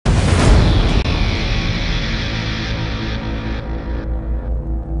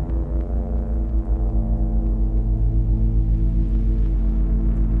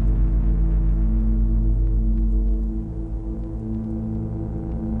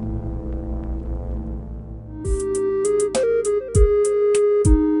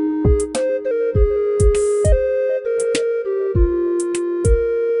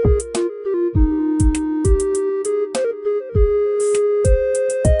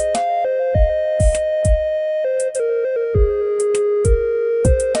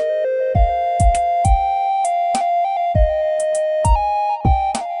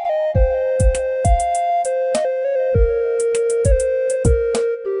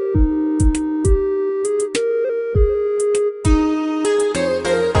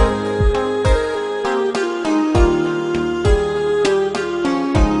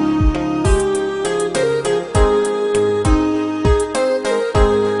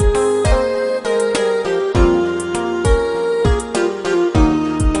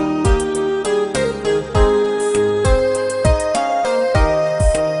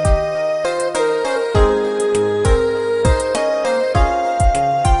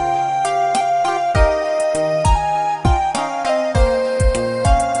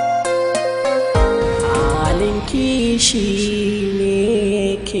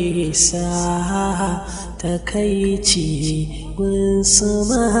takaici gunsu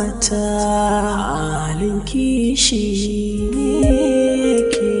mata halin kishi ne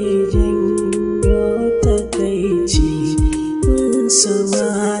ke janyo takaici gunsu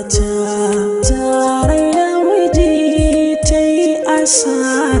mata tare da miji ta yi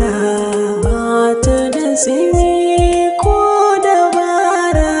asara mata da tsimi ko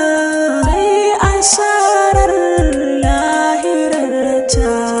dabara mai asarar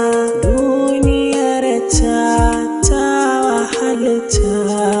lahirarta duniyarta ta wahalta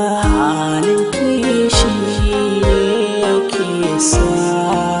halin kishi ne yake sa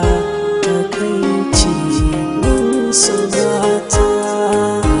takaici gunsu mata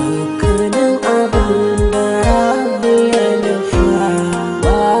dukkanin abin da rabu ya nufa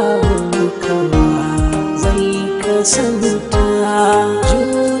babu kawa zai kasanta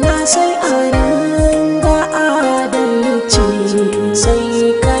juna sai a ringa adalci sai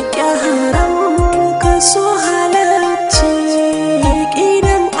ka haram ka so halarci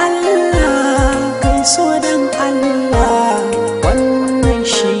ƙidan Allah kai so dan Allah wannan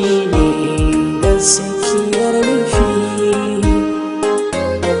shi ne gaskiyar nufi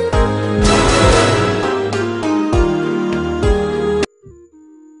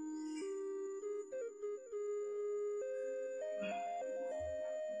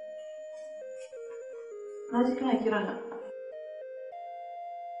Na ji kana kira na.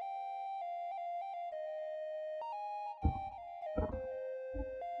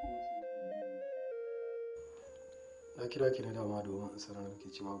 Na kira ki ne dama domin in sanar miki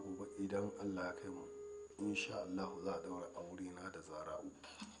cewa gobe idan Allah ya kai mu insha Allah za a daura aure na da Zara'u.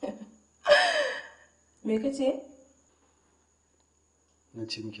 Me kace? Na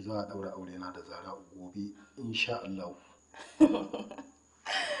ce miki za a daura aure na da Zara'u gobe insha Allah.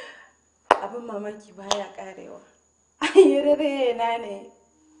 Abin mamaki baya karewa. Ayyurare na ne.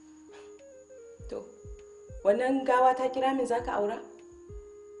 To, wannan gawa ta kira min zaka aura?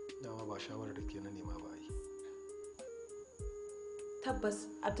 Dama ba shawarar da ke na nema ba yi. Tabbas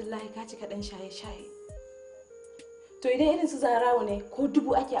Abdullahi ka cika dan shaye-shaye. To idan irin su Zarawo ne ko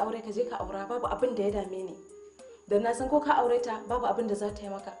dubu ake aure ka je ka aura babu abin da ya dame ni. Da na san ko ka aure ta babu abin da za ta yi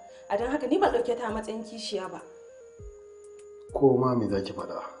maka. A don haka ni ba dauke ta a matsayin kishiya ba. Ko ma me zaki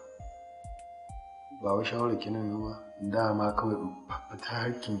faɗa? Ba wai shawarar ki nan ba dama kawai in fita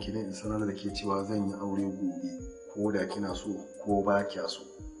harkin ki ne in sanar da ke cewa zan yi aure gobe ko da kina so ko ba kya so.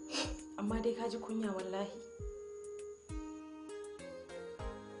 Amma dai ka ji kunya wallahi.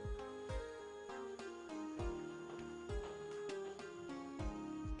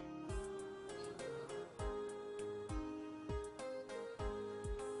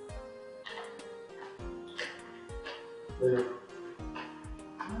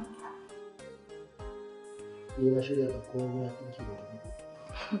 Ni na shirya da komai ya kinki da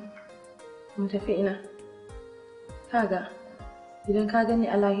tafi. Mu tafi ina? Kaga, idan ka gani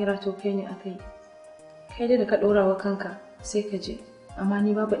a lahira to kai ne akai. Kai dai da ka ɗora wa kanka sai ka je, amma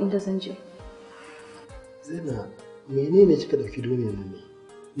ni babu inda zan je. Zaina, menene kika ɗauki duniyar nan ne?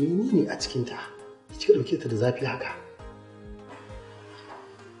 Menene a cikinta? Kika ɗauke ta da zafi haka?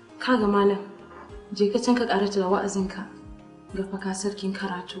 Kaga malam, je ka can ka ƙarata da wa'azinka ga faka sarkin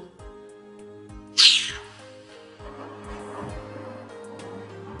karatu.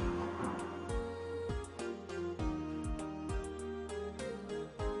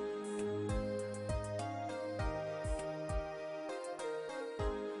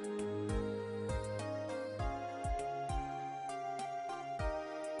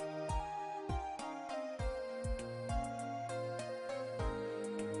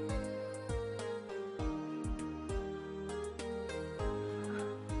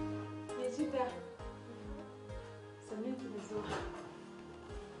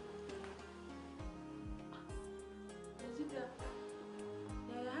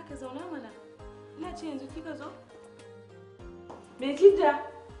 Yaya haka zauna mana? Ina ce yanzu kika zo? Me jidda?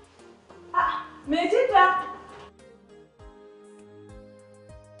 Ah, me jidda?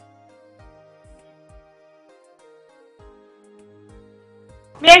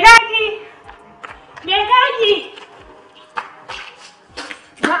 Me gadi? Me gadi?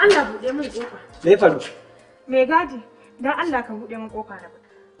 Dan Allah buɗe min kofa. Me faru? Me gadi? Dan Allah ka buɗe min kofa na.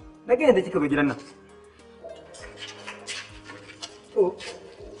 Daga yadda kika zo gidan nan. To,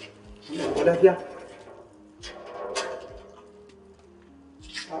 ko lafiya?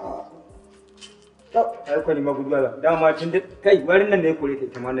 Ai kwani ma guduwa ba. Dama tun da kai warin nan ne ya kore ta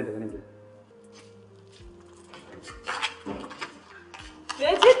ita ma nan daga nan gidan.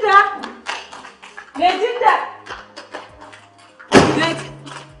 Mejidda! Mejidda!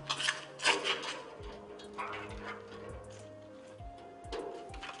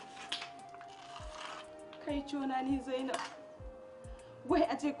 wai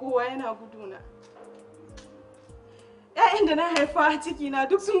a ce kowa yana guduna. ‘Ya'yan da na haifa a cikina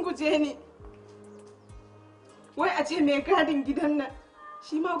duk sun guje ni. Wai a ce mai gadin gidan nan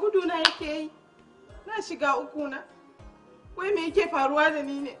shi ma guduna yake yi. Na shiga ukuna. Wai me yake faruwa da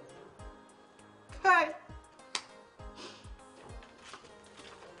ni ne? Kai.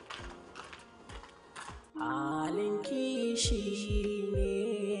 Halin kishi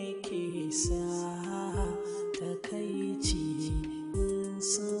ne ke sa takaici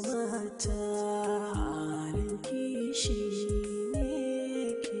su mata. Halin kishi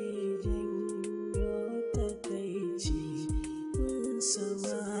ne ke janyo takaici su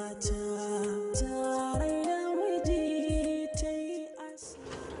mata. Tare da miji ta yi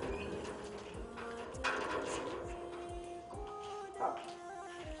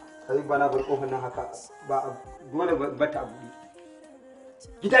kai bana bar kofar nan haka ba dole ba ta buɗe.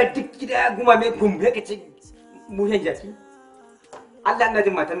 Gida duk gida ya guma mai kumbe ka ce muhen jaki. Allah ina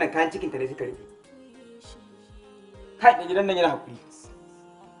jin matan nan kayan cikin ta ne suka rufe. Kai da gidan nan yana hakuri.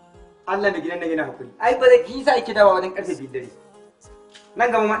 Allah da gidan nan yana hakuri. Ai ba zai kisa yake dawa wajen karfe 2 dare.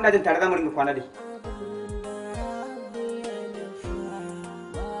 Nan gaba ma ina jin tare za mu ringa kwana da shi.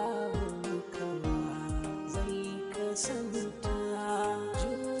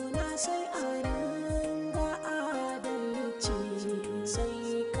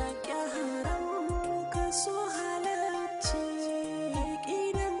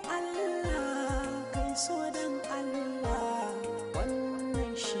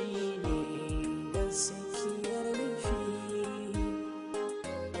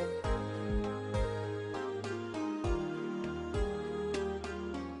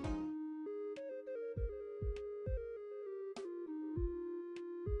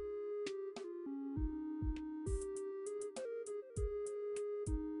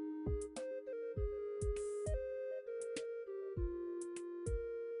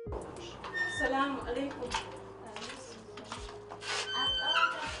 Assalamu alaikum.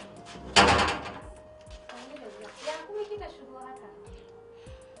 Ya kuma kika shigo haka?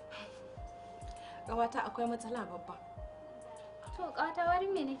 Ƙawata akwai matsala babba. To ƙawata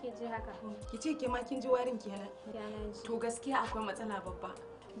warin me nake ji haka? Ki ce ke ma kin ji warin kenan. Ya na ji. To gaskiya akwai matsala babba.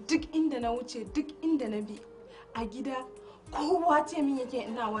 Duk inda na wuce, duk inda na bi a gida kowa ce min yake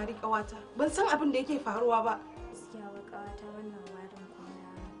ina wari ƙawata. Ban san abin da yake faruwa ba. Gaskiya wa ƙawata wannan warin kuma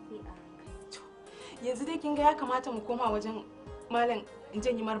sai a hankali. Yanzu dai kin ga ya kamata mu koma wajen malam in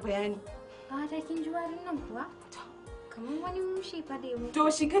je yi mar bayani. Ƙawata kin ji warin nan kuwa? Kamar wani mushi fa da ya mutu. To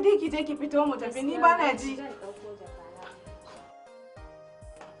shiga dai ki je ki fito mu tafi ni ba na ji. Zan ɗauko jakana.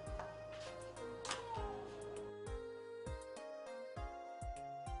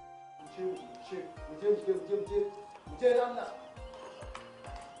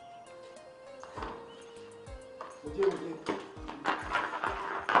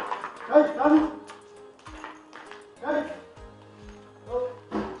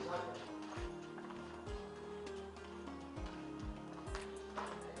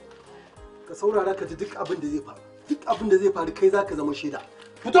 Ka saurara ka ji duk abin da zai faru. Duk abin da zai faru kai za ka zama shaida.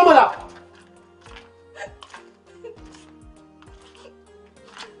 Fito mana!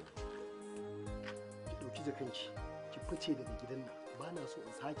 Ki ɗauki jakanki, ki fice daga gidan nan. Ba na so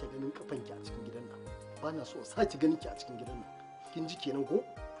in sake ganin kafanki a cikin gidan nan. Ba na so in sake ganin ki a cikin gidan nan. Kin ji kenan ko?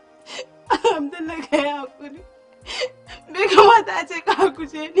 Alhamdulillah ka yi hakuri. Bai kamata a ce ka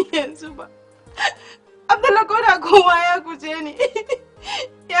guje ni yanzu ba. Abdullahi ko da kowa ya guje ni.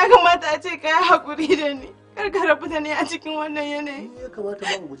 Ya kamata a ce ka yi hakuri da ni. Kar ka rabu da ni a cikin wannan yanayi. Ni ya kamata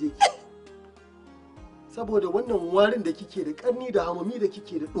ma in guje ki. Saboda wannan warin da kike da karni da hamami da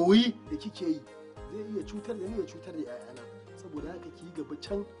kike da ɗoyi da kike yi zai iya cutar da ni ya cutar da 'ya'yana. Saboda haka ki yi gaba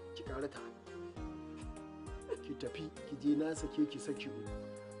can ki karata. Ki tafi ki je na sake ki saki uku.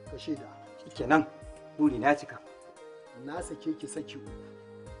 Ka shaida. Kenan buri na cika. Na sake ki saki uku.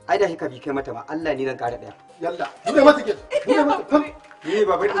 Ai da hika bi kai mata ma Allah ni zan kara daya. Yalla, bude mata ke. Bude mata kam. Ni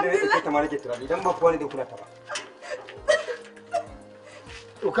ba bai da nake ta ma nake tunani idan ba kowa ne da kula ta ba.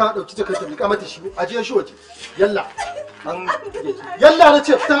 Ka dauki ta kanta mika mata shi aje shi waje. Yalla. An Yalla na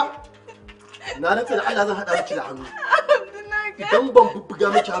ce fita. Na rantsa da Allah zan hada miki da hannu. Idan ban bubbuga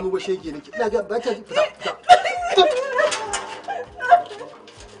miki hannu ba shege nake. Ina ga ba ta fita.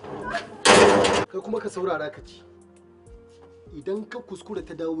 Kai kuma ka saurara ka ci. Idan ka kuskura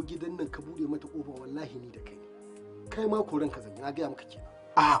ta dawo gidan nan ka bude mata kofa wallahi ni da kai. Kai ma koran ka zan na ga maka kenan.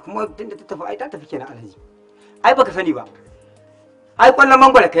 kuma tunda ta tafi ai ta tafi kenan Alhaji. Ai baka sani ba. Ai kwallon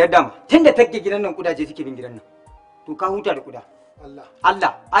mangwara ka yarda ma. Tunda take gidan nan kudaje suke bin gidan nan. To ka huta da kuda.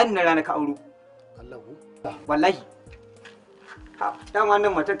 Allah, ai na rana ka auro. Allah ku. Wallahi. Ha, dama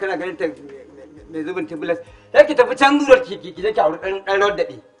nan matan kana ganin ta mai zubin tibulas sai ki tafi can zuwa ki je ki aure ɗan rawar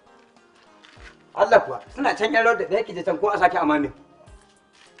daɗe. Allah kuwa suna can yan rawar daɗe ki je can ko a sake amamin.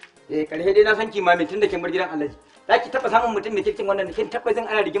 Ƙarshe dai na san kimamin tun da kin bar gidan Alhaji. Za ki taɓa samun mutum da kirkin wannan da kin taɓa jin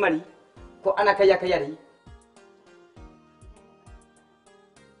ana rigimar yi ko ana kayya da yi.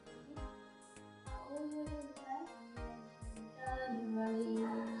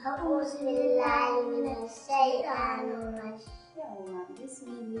 أعوذ بالله من الشيطان الرجيم بسم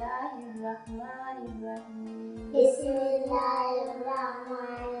الله الرحمن الرحيم بسم الله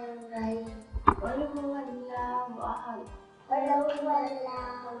الرحمن الرحيم قل هو الله أحد قل هو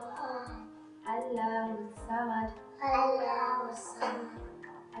الله أحد الله الصمد الله الصمد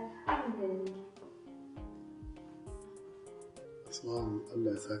الحمد لله. Asma'u,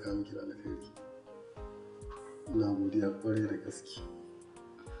 Allah ya saka miki da alheri. Ina godiya kwarai da gaske.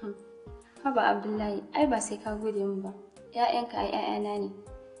 Haba Abdullahi, ai ba sai ka gode min ba. ‘Ya'yanka ai ‘ya'yana ne.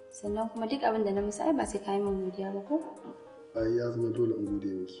 Sannan kuma duk abin da na musu ai ba sai ka yi min godiya ba ko? Ai ya zama dole in gode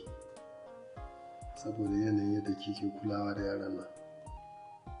miki. Saboda yanayin yadda kike kulawa da yaran nan.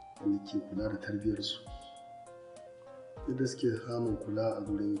 Wanda ke kula da tarbiyyarsu. Yadda suke samun kula a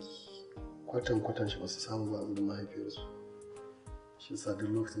gurinki. Kwatan shi ba su samu ba a gurin mahaifiyarsu. Shi yasa duk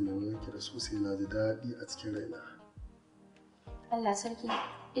lokacin da na da su sai na ji daɗi a cikin raina. Allah sarki,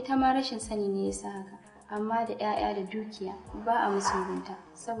 ita ma rashin sani ne ya sa haka. Amma da 'ya'ya da dukiya ba a musu mugunta,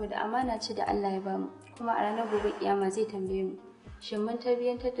 saboda amana ce da Allah ya bamu, kuma a ranar gobe kiyama zai tambaye mu. Shin mun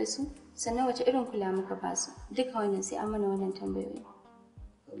tarbiyyantar da su? Sannan wace irin kula muka ba su? Duka wannan sai an mana wannan tambayoyi.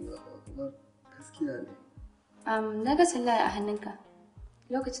 Allahu akbar, gaskiya ne. Na ga sallah a hannunka.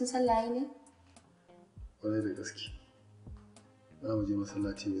 Lokacin sallah ne? Kwarai da gaske. Za mu je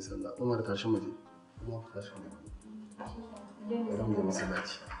masallaci mai sallah. Umar tashi mu je. Umar tashi mu je. Za mu je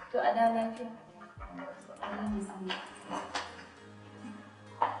masallaci. To a da lafiya.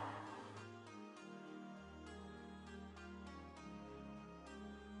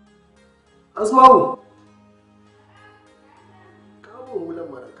 Asma'u! Kawo hulan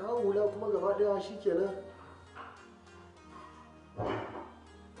mana, kawo hula kuma gaba ɗaya shi kenan.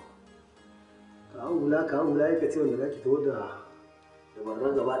 Kawo hula ya ce wanda za ki taho da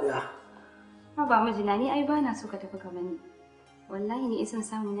barnan gaba ɗaya. Ba mijina ni ai ba na so ka tafi gaban ni. Wallahi ni isan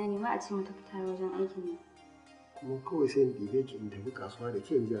samu na ne ma a ce mu tafi tare wajen aikin nan. Kuma kawai sai in ɗibe ki in tafi kasuwa da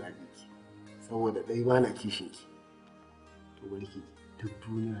ke in ji a ki. Saboda ɗai ba na kishin ki. To bari ki duk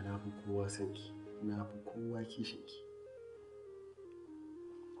duniya na fi kowa son ki. Na fi kowa kishin ki.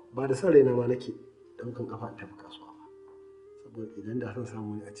 Ba da son raina ma nake ɗaukan ƙafa in tafi kasuwa ba. Saboda idan da son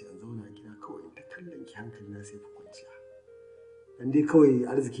samu ne a ce an zauna a gida kawai in ta kallon ki hankali na sai fi kwanciya. Dan dai kawai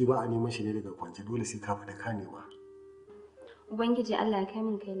arziki ba a neman shi ne daga kwance dole sai ka fita ka nema. Ubangiji Allah ya kai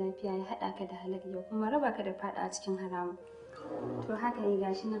min kai lafiya ya haɗa ka da halak yau kuma raba ka da faɗa a cikin haramun. To haka ne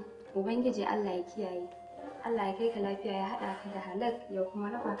gashi nan. Ubangiji Allah ya kiyaye. Allah ya kai ka lafiya ya haɗa ka da halak yau kuma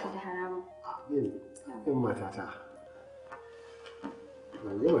raba ka da haramun. Amin. In matata.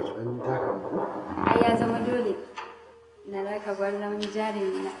 Ban yi wa ɗan taka ba. Ai ya zama dole. Na raka gwarzon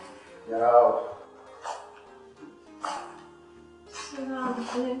jarumi na. Yawo. Assalamu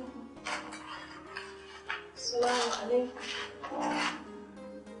alaikum. Assalamu alaikum.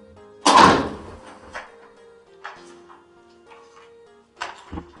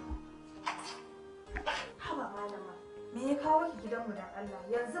 Haba malama, me ya kawo ki gidanmu da Allah?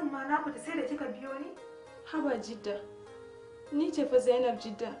 Yanzu ma na fita sai da kika biyo ni? Haba Jidda, ni ce fa Zainab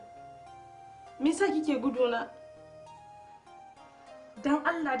Jidda. Me yasa kike guduna? Dan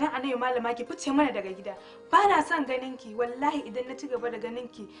Allah dan annabi malama ki fice mana daga gida. Ba na son ganin ki, wallahi idan na ci gaba da ganin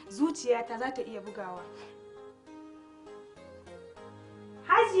ki, zuciyata za ta iya bugawa.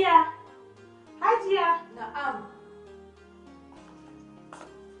 Hajiya! Hajiya! Na'am.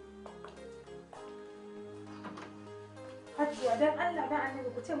 Hajiya dan Allah dan annabi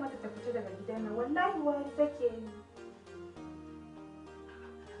ku ce mata ta fita daga gidan nan. Wallahi wani take yi.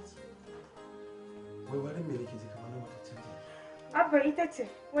 Wai wani me nake ji kamar na mata ce. Abba ita ce.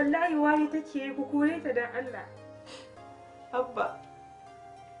 Wallahi wani take yi ku kore ta dan Allah.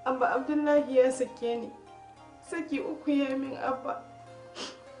 Abba Abdullahi ya sake ni. Saki uku ya min Abba.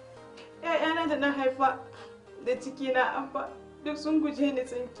 ‘Ya'yana da na haifa da cikina Abba duk sun guje ni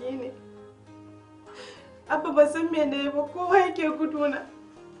tsinki ne. Abba ba san me ne ba kowa yake guduna.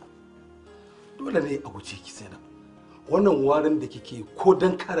 Dole ne a guje ki Zainab. Wannan warin da kike ko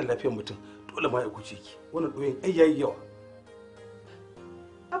dan kare lafiyar mutum dole ma ya guje ki. Wannan doyin ai yayi yawa.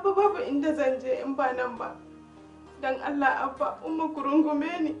 Abba babu inda zan je in ba nan ba. Dan Allah Abba umma ku rungume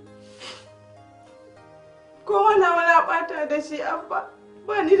ni. Kowa na wala bata da shi Abba.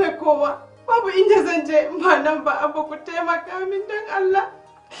 Ba ni da kowa. Babu inda zan je in ba nan ba Abba ku taimaka min dan Allah.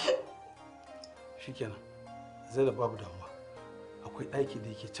 Shikenan. Zainab babu damuwa. Akwai ɗaki da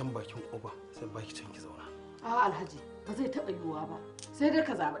yake can bakin ƙofa sai baki can ki zauna. A Alhaji ba zai taɓa yiwuwa ba. Sai dai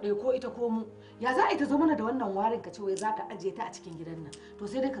ka zaɓi ɗaya ko ita ko mu. Ya za a yi ta zo mana da wannan warin ka ce wai za ka ajiye ta a cikin gidan nan. To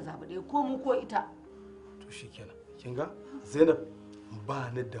sai dai ka zaɓi ɗaya ko mu ko ita. To shikenan. Kin ga Zainab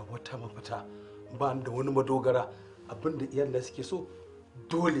ba ni da wata mafita, ba ni da wani madogara. Abinda iyalina suke so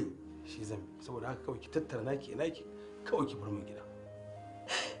dole shi zan bi. Saboda haka kawai ki tattara naki kawai ki bar min gida.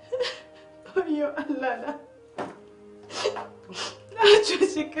 Ayyo Allah na. Na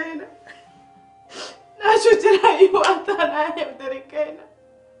cuci kaina. Na cuci rayuwata na yaudari kaina.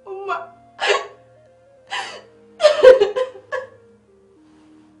 Umma.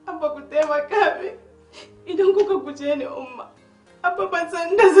 Abba ku taimaka min. Idan kuka guje ni Umma. Abba ban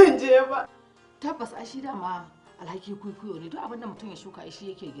san da zan je ba. Tabbas a shi dama alhaki kuikuyo ne, duk abin da mutum ya shuka shi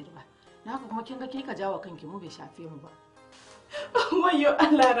yake girba. Na haka kuma kin ga ke ka jawo kanki, mu bai shafe mu ba. Wayyo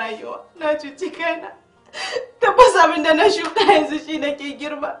Allah rayuwa, na cuci kaina. Tabbas abin da na shuka yanzu shi nake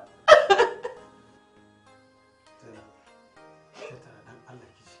girba.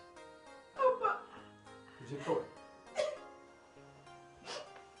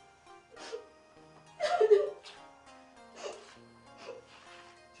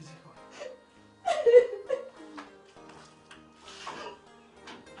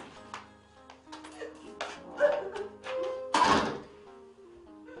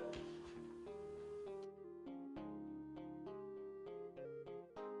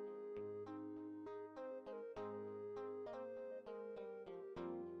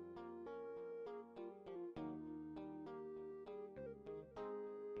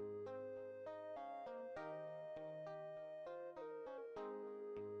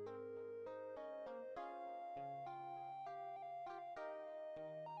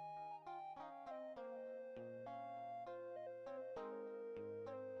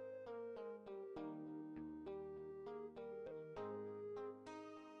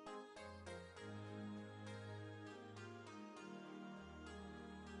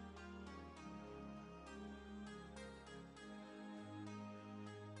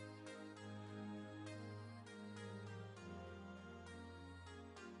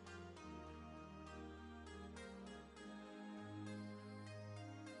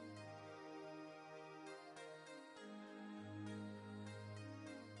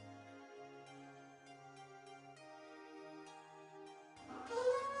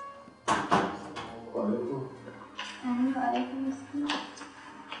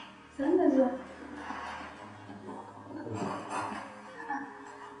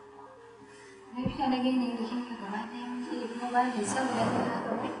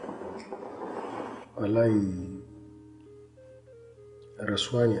 Wallahi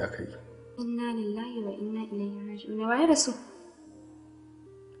rasuwa ne aka yi. Inna lillahi wa inna ilaihi raji'un. Waye rasu?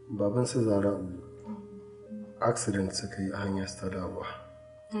 Baban su Zara'u accident suka yi a hanyar ta dawowa.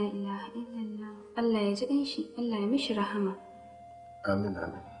 La ilaha illallah. Allah ya ji ƙanshi, Allah ya mishi rahama. Amin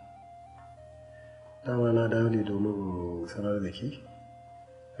amin. Dama na dawo ne domin sanar da ke,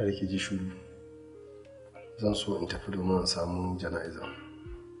 kada ki ji shuru. Zan so in tafi domin in samu jana'iza.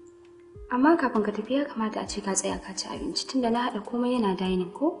 Amma kafin ka tafi ya kamata a ce ka tsaya ka ci abinci tunda na haɗa komai yana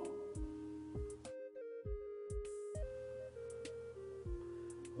dining ko?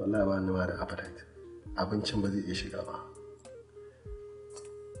 Wallahi ba ni ma da appetite. Abincin ba zai iya shiga ba.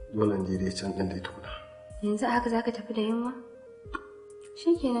 Dole in je dai can ɗin da ya tuna. Yanzu haka za ka tafi da yunwa?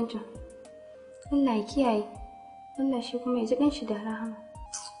 Shi kenan to. Allah ya kiyaye. Allah shi kuma ya ji ɗan shi da rahama.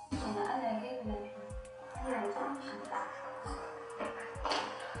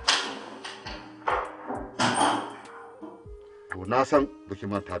 To na san baki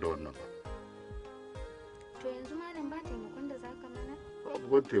manta da wannan ba. To yanzu malam ba taimakon da zaka mana? Babu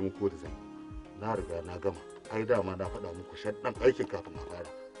wani taimako da zan. Na riga na gama. Ai dama na faɗa muku shaɗan aikin kafin a fara.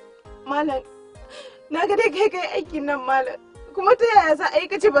 Malam, na ga dai kai aikin nan malam. Kuma ta yaya za a yi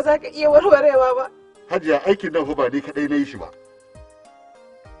kace ba za ka iya warwarewa ba? Hajiya aikin nan fa ba ni kaɗai na yi shi ba.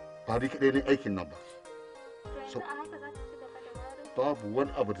 Ba ni kaɗai na aikin nan ba. Babu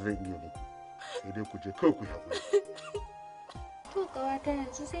wani abu da zan iya muku. Sai dai ku je kawai ku haƙuri. To ƙawata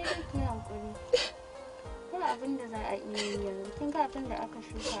yanzu sai dai ki haƙuri. Ba abin da za a iya yi yanzu. Kin ga abin da aka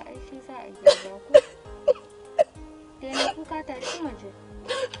shuka ai shi za a girba ko? Daina kuka tashi mu je.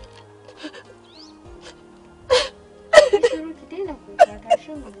 Ki shiru ki daina kuka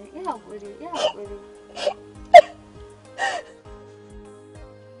tashi mu je. Yi haƙuri, yi haƙuri.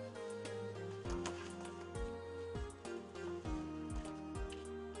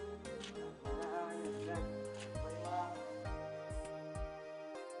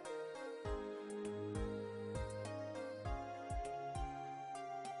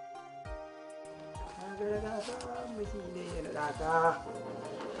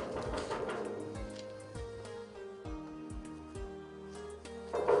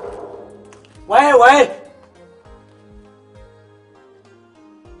 Waye?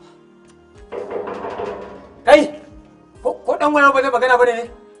 Kai, ko dan wani ba zai magana bane ne?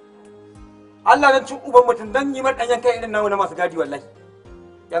 Allah zan ci uban mutum dan yi mar danyen kai irin namu na masu gadi wallahi.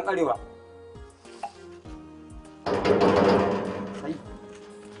 Yan arewa. Sai.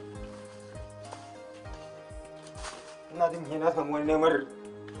 Ina jin na samu wani neman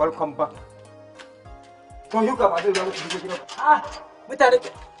welcome back. To yuka ba zai zama cikin gidan. Mutane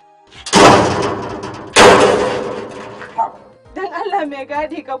Dan Allah mai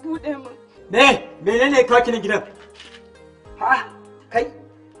gadi ka bude min. Menene ka kini gidan? Kai?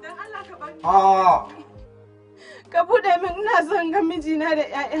 Dan Allah ka bani. Ka buɗe min, ina son ga mijina da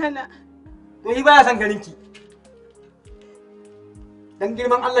ƴaƴana. To yi baya son ganin ki. Dan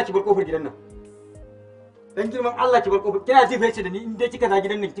girman Allah ki bar kofar gidan nan. Dan girman Allah ki bar kofar. Kina ji fa yace da ni in dai kika za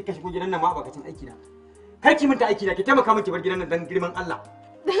gidan nan kika shigo gidan nan ma bakacin aiki na. Kar ki minta aiki na, ki taimaka min ki bar gidan nan dan girman Allah.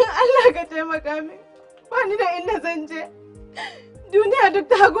 Dan Allah ka taimaka min. Ba ni da inda zan je. Duniya duk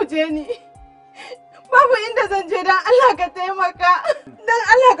ta guje ni. Babu inda zan je, dan Allah ka taimaka. Dan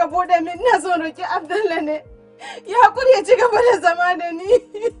Allah ka bude min, ina so roki Abdullah ne. Ya hakuri ya ci gaba da zama da ni.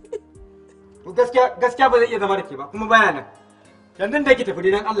 To gaskiya ba zai iya zama da ke ba, kuma baya nan. Yanzu da ki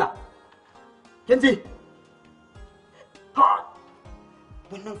tafi dan Allah. Kin ji?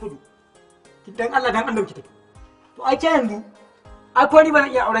 Wannan kudu. Dan Allah dan Allah ki tafi. To ai ke yanzu ai ko ni ba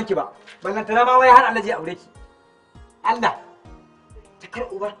zan iya auren ki ba. Ballantana ma wai har Allah zai aure ki. Allah. Ta kar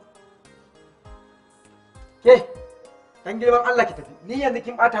uba. Ke, dan girman Allah ki tafi. Ni yanzu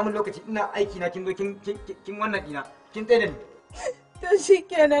kin bata min lokaci ina aiki na kin zo kin wannan dina. Kin tsaye da ni. To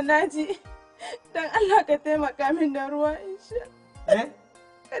shikenan naji. Dan Allah ka taimaka min da ruwa insha.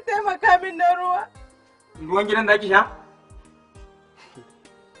 Ka taimaka min da ruwa. Ruwan gidan da ki sha?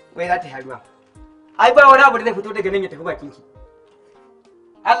 Wai za ta sha ruwa. Ai ba wani abu da zai fito daga nan ya tafi bakin ki.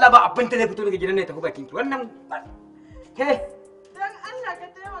 Allah ba abin da zai fito daga gidan nan ya tafi bakin ki. Wannan ke dan Allah ka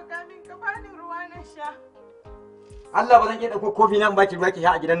taimaka min ka bani ruwa na sha. Allah ba zan iya dauko kofi nan baki ruwa ki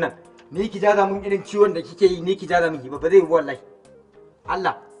sha a gidan nan. Ni ki jaza mun irin ciwon da kike yi, ni ki jaza mun ba zai yi wallahi.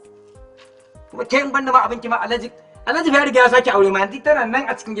 Allah. Kuma ke in banda ma abinki ma Alhaji ya riga ya sake aure ma yanzu tana nan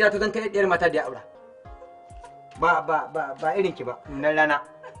a cikin gida ta zan kai ɗiyar mata da ya aura. Ba irin ki ba nan rana.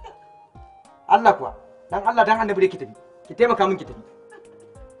 Allah kuwa dan Allah dan annabi ki tafi. Ki taimaka min ki tafi.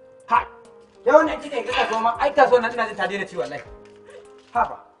 Ha. Ya wannan kike ga kasuwa ma ai kasuwa nan ina jin ta daina ci wallahi. Ha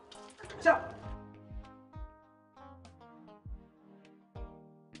ba. Ciao.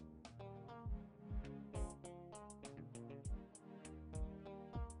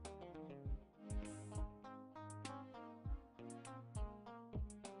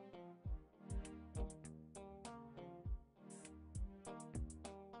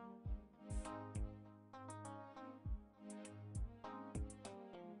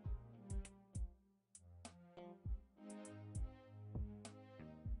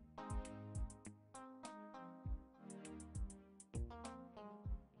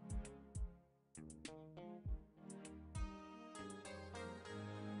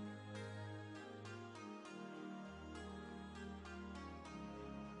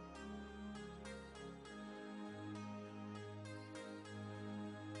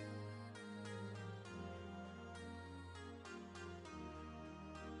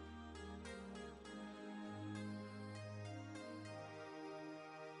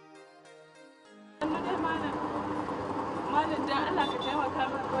 Malam dan Allah ka taimaka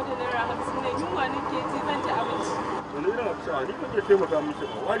min ko da naira 50 ne, yunwa nake ji zan ci abinci. Wani irin abu sa'a ni ban iya taimaka miki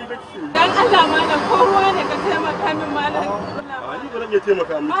ba, wani ba kike yi. Dan Allah malam ko ruwa ne ka taimaka min malam. Ni ba zan iya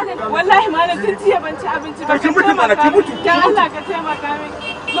taimaka miki. Malam wallahi malam tun jiya ban ci abinci ba. Kin mutu mana, kin mutu. Dan Allah ka taimaka min.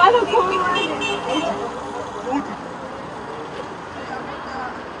 Malam ko ruwa ne.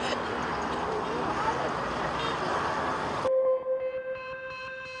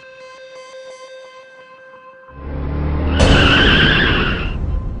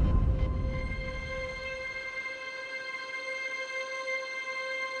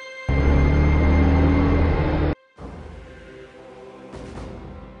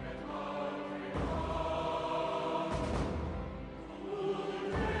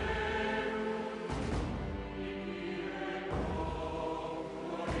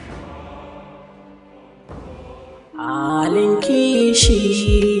 Halin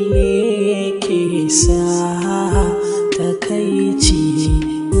kishi ne ke sa takaici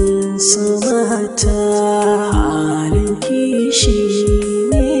in su mata. Halin kishi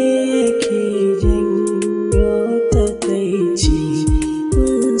ne ke janyo takaici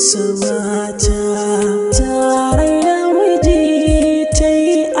in su mata.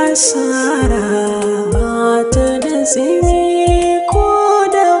 asara mata da tsimi ko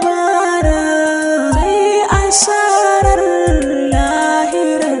dabara mai asarar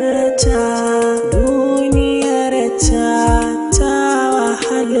lahirarta duniyarta ta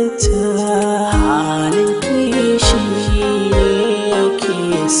wahalta halin kishi ne yake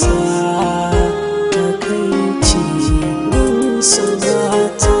sa takaici su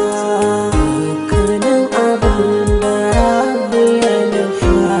mata dukkanin abin da rabu ya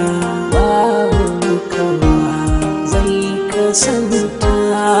nufa babu kawa zai kasanta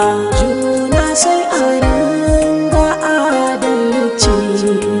juna sai a ringa adalci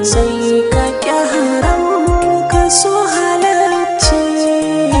sai ka haram ka so halarci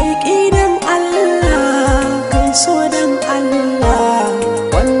idan Allah kai so dan Allah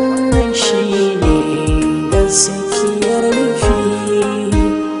wannan shi ne gaskiyar nufi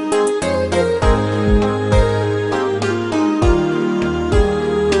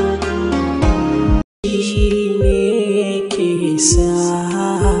shi ne ke sa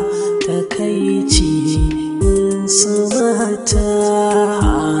takaici su mata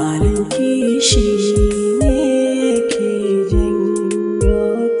halin kishi ne ke janyo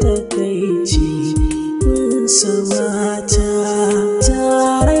takaici su mata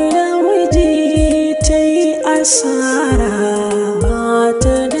tare da miji ta yi asara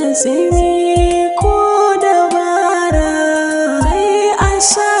mata da tsimi ko dabara mai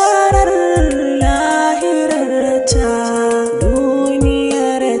asarar lahirarta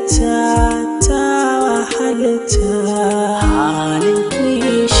duniyarta ta wahalta halin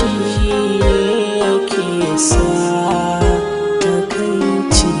kishi ne yake sa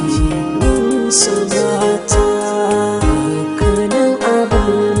takaici